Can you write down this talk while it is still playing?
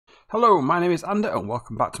Hello, my name is Ander and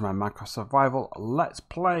welcome back to my Minecraft Survival Let's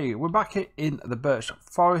Play. We're back here in the birch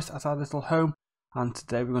forest at our little home, and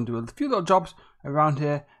today we're going to do a few little jobs around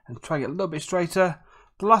here and try to get a little bit straighter.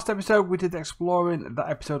 The last episode we did the exploring. That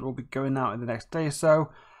episode will be going out in the next day or so.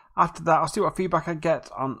 After that I'll see what feedback I get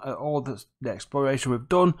on all the exploration we've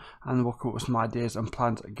done, and we'll come up with some ideas and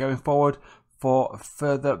plans going forward for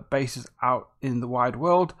further bases out in the wide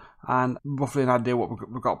world, and roughly an idea what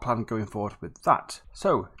we've got planned going forward with that.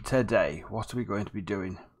 So today, what are we going to be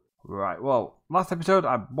doing? Right, well, last episode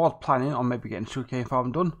I was planning on maybe getting sugarcane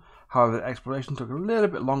farm done. However, the exploration took a little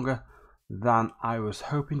bit longer than I was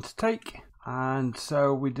hoping to take, and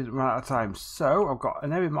so we didn't run out of time. So I've got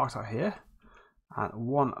an area marked out here and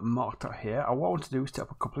one marked out here. And what I want to do is set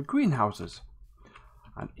up a couple of greenhouses,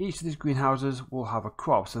 and each of these greenhouses will have a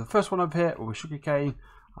crop. So the first one over here will be sugarcane,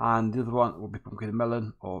 and the other one will be pumpkin and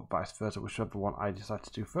melon, or vice versa, whichever one I decide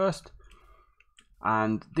to do first.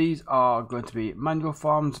 And these are going to be manual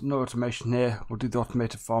farms, no automation here. We'll do the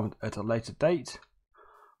automated farm at a later date.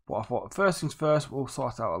 But I thought first things first, we'll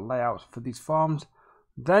sort out a layout for these farms.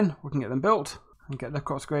 Then we can get them built and get the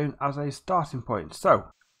crops going as a starting point. So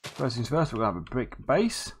first things first, we're going to have a brick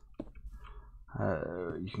base.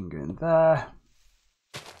 You can go in there.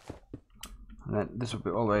 And then this will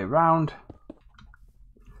be all the way around,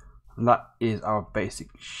 and that is our basic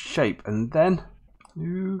shape. And then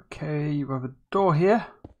okay, you have a door here.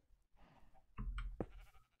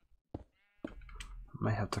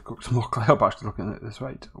 May have to cook some more clay up actually looking at this.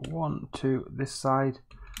 Right, 1, 2 this side,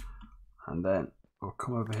 and then we'll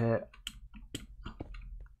come over here,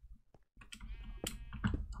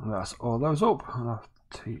 and that's all those up. I'll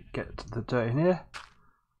have to get the dirt in here,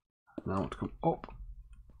 and then I want to come up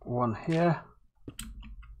one here.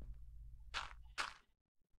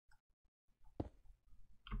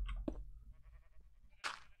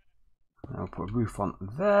 I'll put a roof on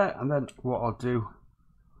there, and then what I'll do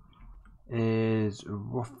is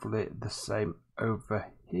roughly the same over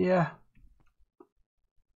here.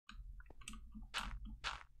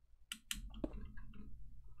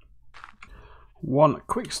 One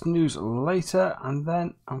quick snooze later, and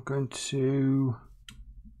then I'm going to...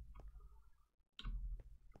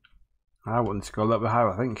 I want to go a little bit higher,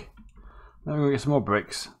 I think. Then we're going to get some more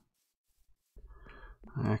bricks.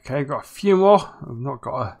 Okay, got a few more. I've not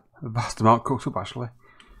got a vast amount cooked up actually.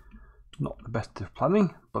 Not the best of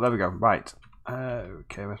planning, but there we go. Right.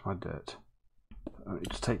 Okay, where's my dirt? Let me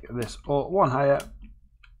just take this all one higher.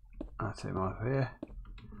 I'll take them over here.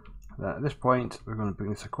 Then at this point, we're going to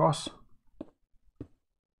bring this across.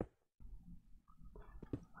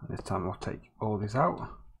 And this time we'll take all these out.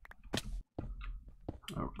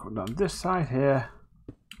 I'll come down this side here.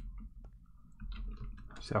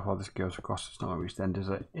 See how far this goes across. It's not going to extend, is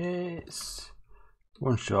it? It's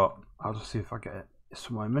one shot. I'll just see if I get it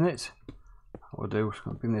somewhere in a minute. What we'll do is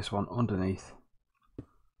going to bring this one underneath.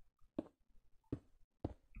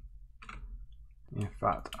 In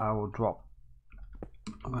fact, I will drop.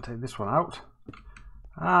 I'm going to take this one out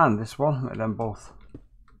and this one. Make them both.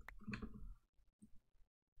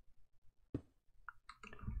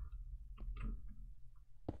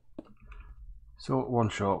 So one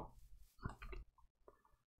shot.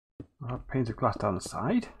 I'll have painted glass down the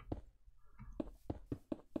side.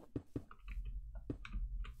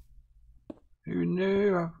 Who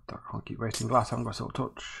knew? I can't keep wasting glass, I haven't got a silk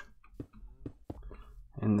touch.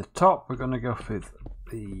 In the top, we're going to go with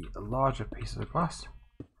the larger pieces of glass.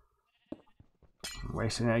 I'm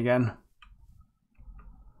wasting it again.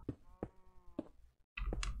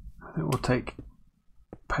 I think we'll take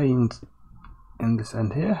panes in this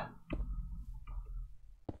end here.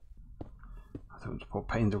 I think we'll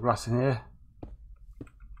put panes of glass in here.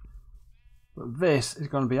 But this is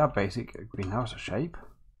going to be our basic greenhouse shape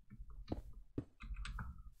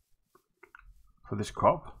for this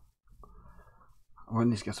crop. We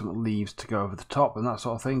need to get some leaves to go over the top and that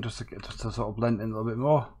sort of thing, just to sort of blend in a little bit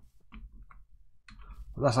more.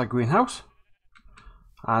 But that's our greenhouse,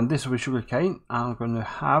 and this will be sugarcane. I'm going to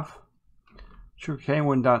have sugarcane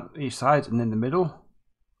one down each side and in the middle,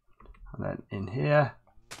 and then in here.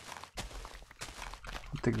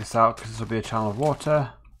 I'll dig this out because this will be a channel of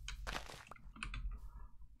water.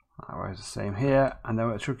 Otherwise the same here, and then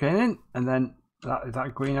we'll get sugarcane in, and then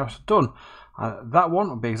that greenhouse done. That one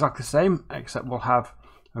will be exactly the same, except we'll have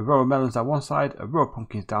a row of melons down one side, a row of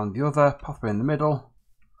pumpkins down the other, popper in the middle,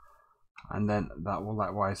 and then that will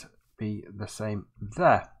likewise be the same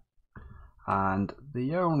there. And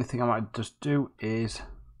the only thing I might just do is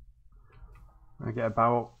I'm going to get a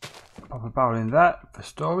barrel, pop a barrel in there for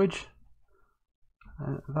storage,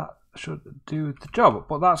 and that should do the job.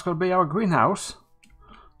 But that's going to be our greenhouse.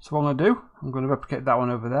 So what I'm going to do, I'm going to replicate that one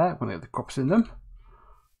over there. I'm going to get the crops in them.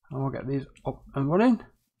 And we'll get these up and running.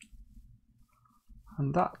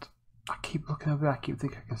 And that, I keep looking over there, I keep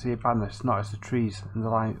thinking I can see a banner. It's not, it's the trees and the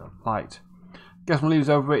light. Get some leaves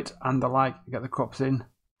over it and the light, get the crops in.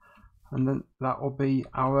 And then that will be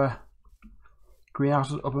our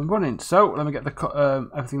greenhouses up and running. So let me get the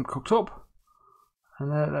everything cooked up.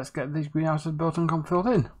 And let's get these greenhouses built and filled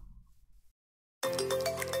in.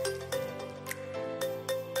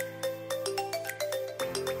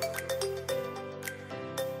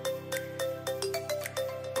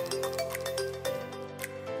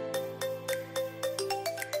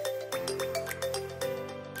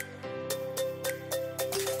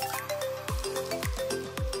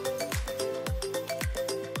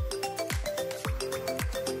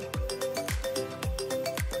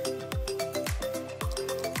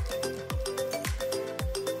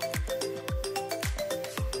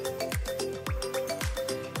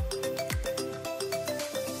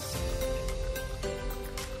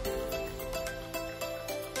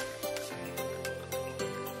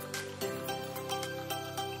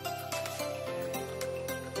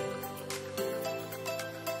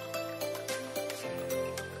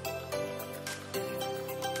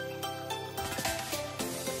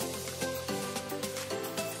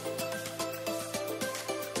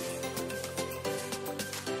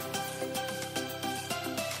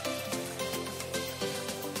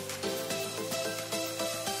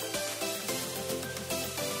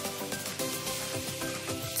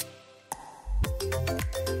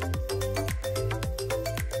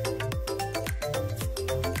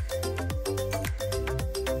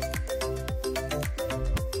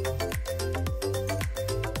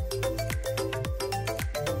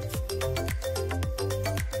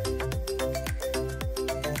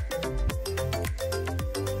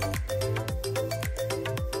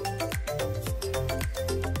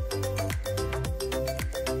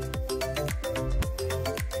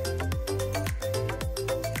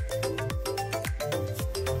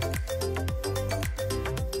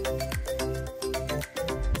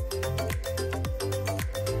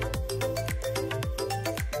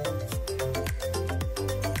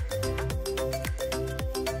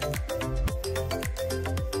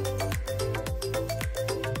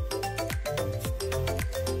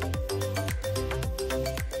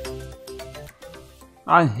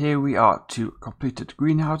 And here we are to completed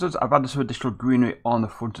greenhouses. I've added some additional greenery on the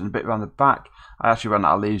front and a bit around the back. I actually ran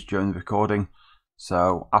out of leaves during the recording,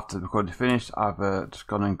 so after the recording finished, I've just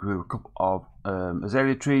gone and grew a couple of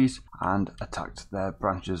azalea trees and attacked their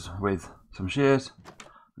branches with some shears.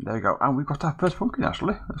 And there we go, and we've got our first pumpkin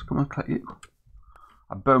actually. Let's come and collect you.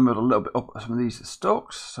 I bone mealed a little bit up some of these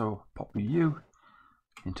stalks, so pop you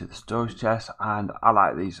into the storage chest, and I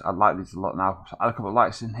like these. I like these a lot now. So I had a couple of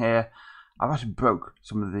lights in here. I've actually broke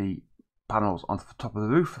some of the panels on the top of the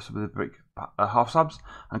roof, some of the brick half slabs,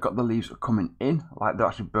 and got the leaves coming in, like they're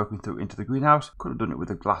actually broken through into the greenhouse. Could have done it with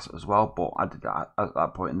the glass as well, but I did that at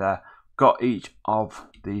that point in there. Got each of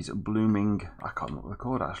these blooming, I can't remember what they're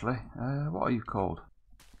called actually. What are you called?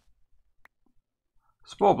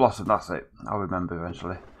 Spore blossom, that's it. I'll remember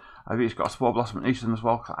eventually. I've each got a spore blossom in each of them as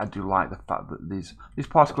well, because I do like the fact that these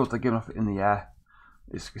particles they're giving off in the air.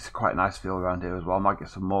 It's quite a nice feel around here as well. I might get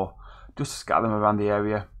some more just to scatter them around the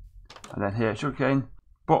area. And then here, sugarcane.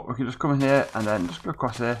 But we can just come in here and then just go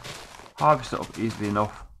across here, harvest it up easily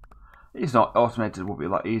enough. It's not automated, it will be a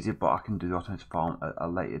lot easier, but I can do the automated farm at a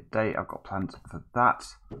later date. I've got plans for that.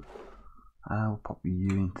 And we'll pop you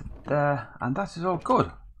into there, and that is all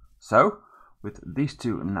good. So, with these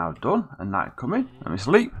two now done and night coming, let me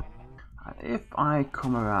sleep. And if I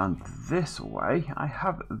come around this way, I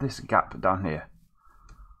have this gap down here.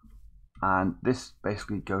 And this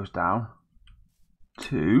basically goes down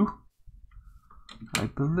to, I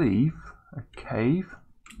believe, a cave.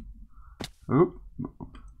 Oop.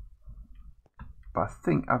 But I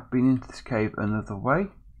think I've been into this cave another way.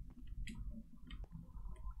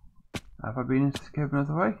 Have I been into this cave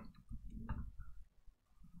another way?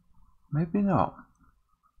 Maybe not.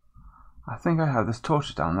 I think I have. There's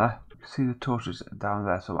torches down there. You can see the torches down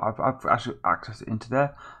there. So I've actually accessed it into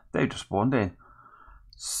there. They've just spawned in.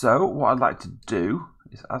 So what I'd like to do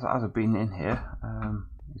is, as I've been in here,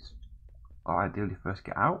 I'll ideally first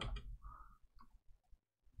get out.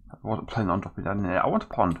 I wasn't planning on dropping down in there. I want a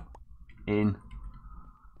pond in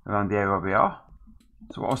around the area where we are.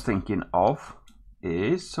 So what I was thinking of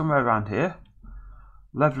is somewhere around here,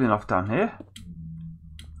 leveling off down here,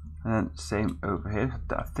 and then same over here.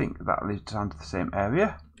 I think that leads down to the same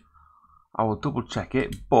area. I will double check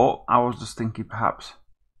it, but I was just thinking perhaps,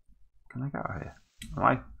 can I get out of here? Am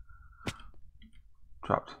I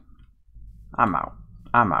trapped? I'm out.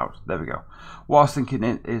 I'm out. There we go. What I was thinking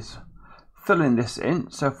is filling this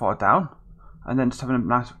in so far down, and then just having a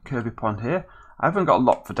nice curvy pond here. I haven't got a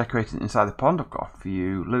lot for decorating inside the pond. I've got a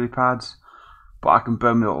few lily pads, but I can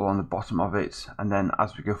burn it all on the bottom of it, and then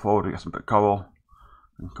as we go forward we get some bit of coral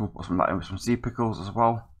and come up with some of that in with some sea pickles as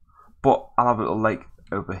well. But I'll have a little lake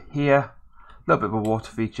over here, a little bit of a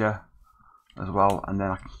water feature as well, and then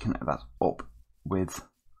I can connect that up with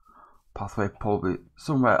pathway probably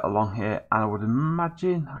somewhere along here, and I would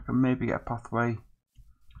imagine I can maybe get a pathway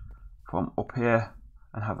from up here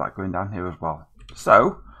and have that going down here as well.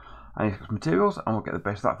 So I need to get some materials, and we'll get the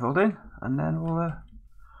base of that filled in, and then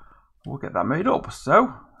we'll get that made up.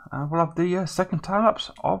 So we'll have the second time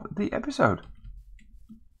lapse of the episode.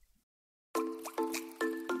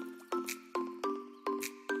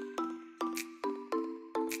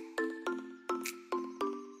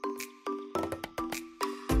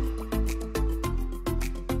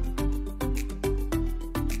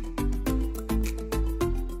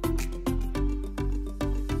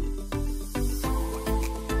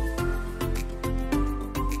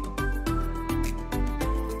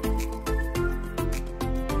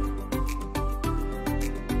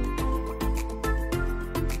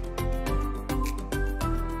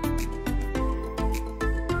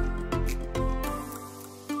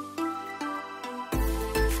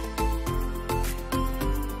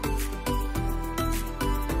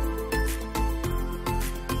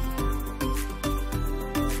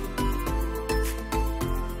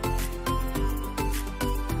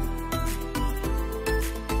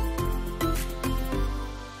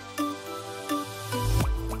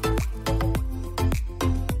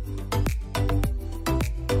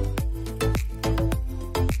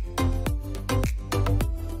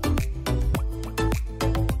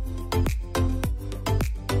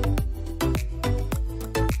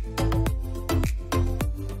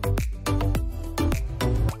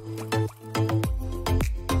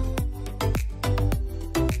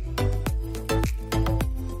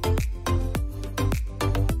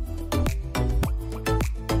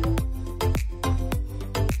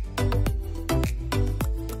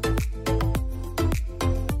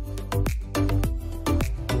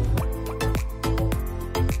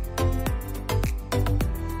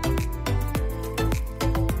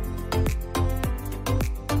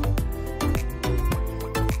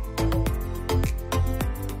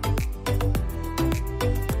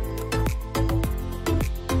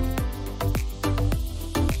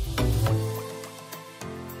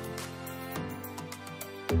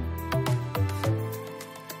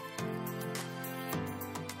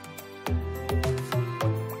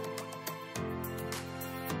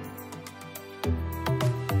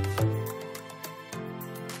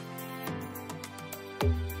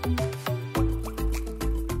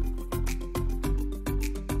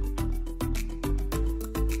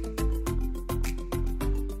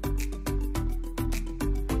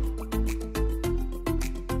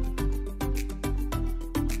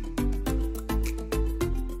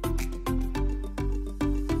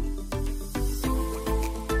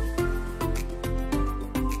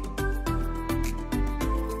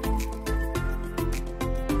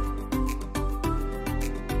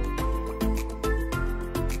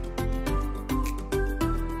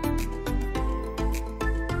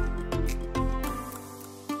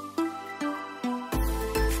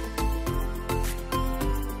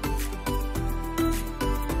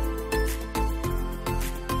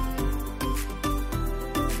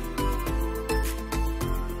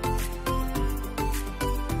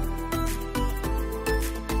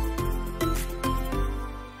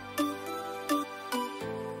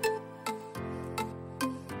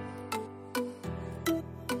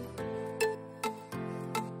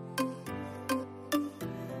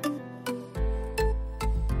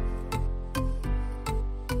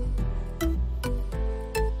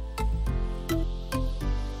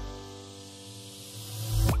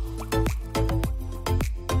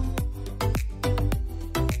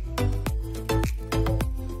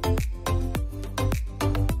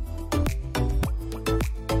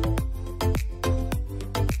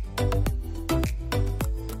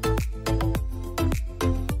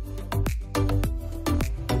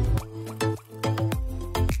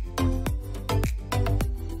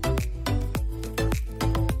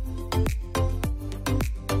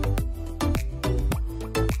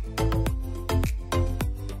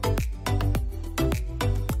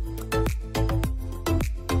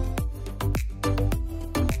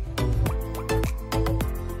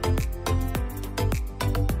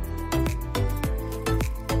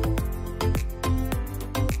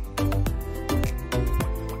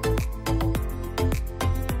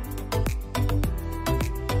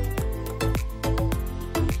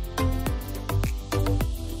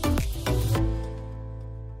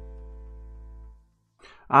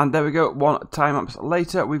 And there we go, 1 time-lapse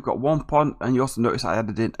later, we've got 1 pond, and you also notice I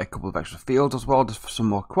added in a couple of extra fields as well, just for some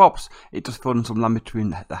more crops. It just filled in some land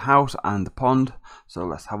between the house and the pond, so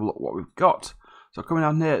let's have a look what we've got. So coming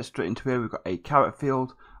down here, straight into here, we've got a carrot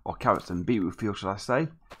field, or carrots and beetroot field, should I say.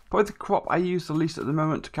 Probably the crop I use the least at the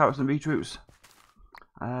moment, carrots and beetroots.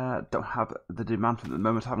 Don't have the demand for them at the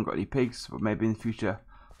moment, I haven't got any pigs, but maybe in the future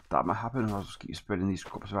that might happen. I'll just keep spreading these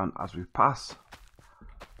crops around as we pass.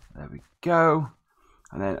 There we go.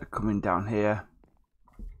 And then coming down here,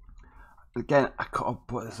 again, I cut up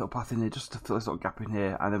this little path in here just to fill this little gap in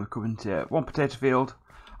here. And then we're coming to 1 potato field.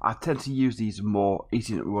 I tend to use these more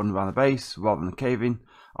eating at run around the base rather than caving.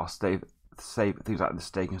 I'll save things like the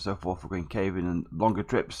steak and so forth for going caving and longer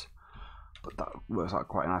trips. But that works out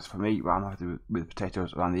quite nice for me. I'm happy with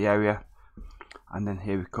potatoes around the area. And then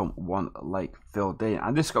here we come, 1 lake filled in.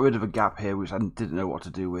 And this got rid of a gap here, which I didn't know what to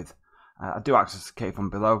do with. I do access the cave from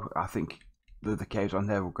below. I think the caves on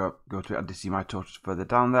there will go to it. I did see my torches further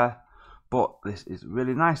down there. But this is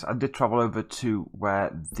really nice. I did travel over to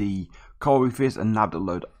where the coral reef is and nabbed a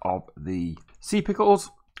load of the sea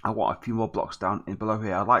pickles. I want a few more blocks down in below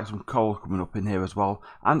here. I'd like some coal coming up in here as well.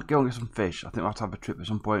 And go and get some fish. I think we'll have to have a trip at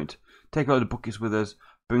some point. Take a load of buckets with us.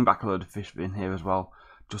 Bring back a load of fish in here as well.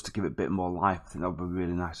 Just to give it a bit more life. I think that would be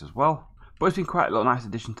really nice as well. But it's been quite a little nice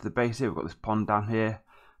addition to the base here. We've got this pond down here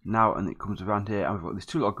now, and it comes around here. And we've got these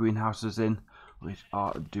 2 little greenhouses in, which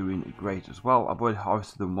are doing great as well. I've already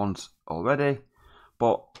harvested them once already,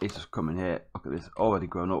 but it's just coming here. Look at this, already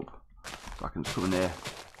grown up. So I can just come in here,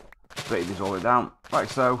 break these all the way down, like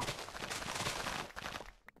so.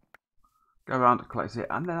 Go around, collect it,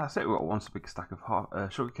 and then that's it. We've got 1 big stack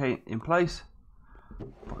of sugarcane in place.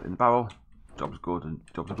 Put it in the barrel. Job's good, and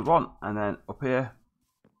job's a good one. And then up here,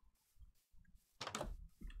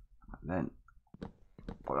 and then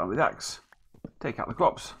put it on with the axe. Take out the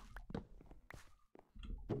crops.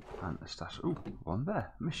 And a stash. Ooh, 1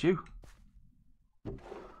 there. Miss you. And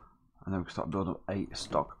then we can start building up a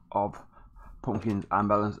stock of pumpkins and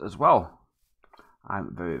melons as well.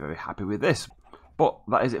 I'm very, very happy with this. But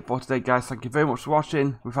that is it for today, guys. Thank you very much for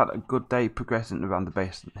watching. We've had a good day progressing around the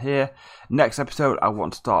base here. Next episode, I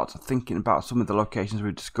want to start thinking about some of the locations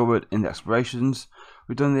we've discovered in the explorations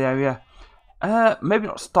we've done in the area. Maybe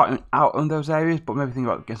not starting out on those areas, but maybe think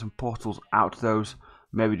about getting some portals out to those.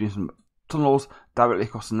 Maybe doing some tunnels directly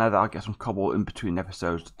across the nether. I'll get some cobble in between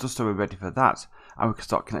episodes just so we're ready for that, and we can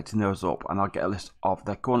start connecting those up, and I'll get a list of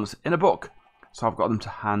their coordinates in a book, so I've got them to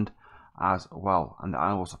hand as well. And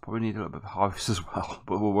I also probably need a little bit of harvest as well,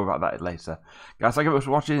 but we'll worry about that later. Guys, thank you very much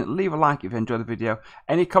for watching. Leave a like if you enjoyed the video.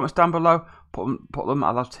 Any comments down below, put them.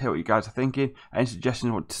 I'd love to hear what you guys are thinking. Any suggestions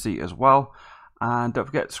you want to see as well. And don't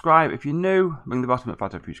forget to subscribe if you're new, ring the bell to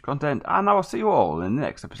notify future content, and I will see you all in the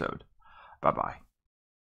next episode. Bye bye.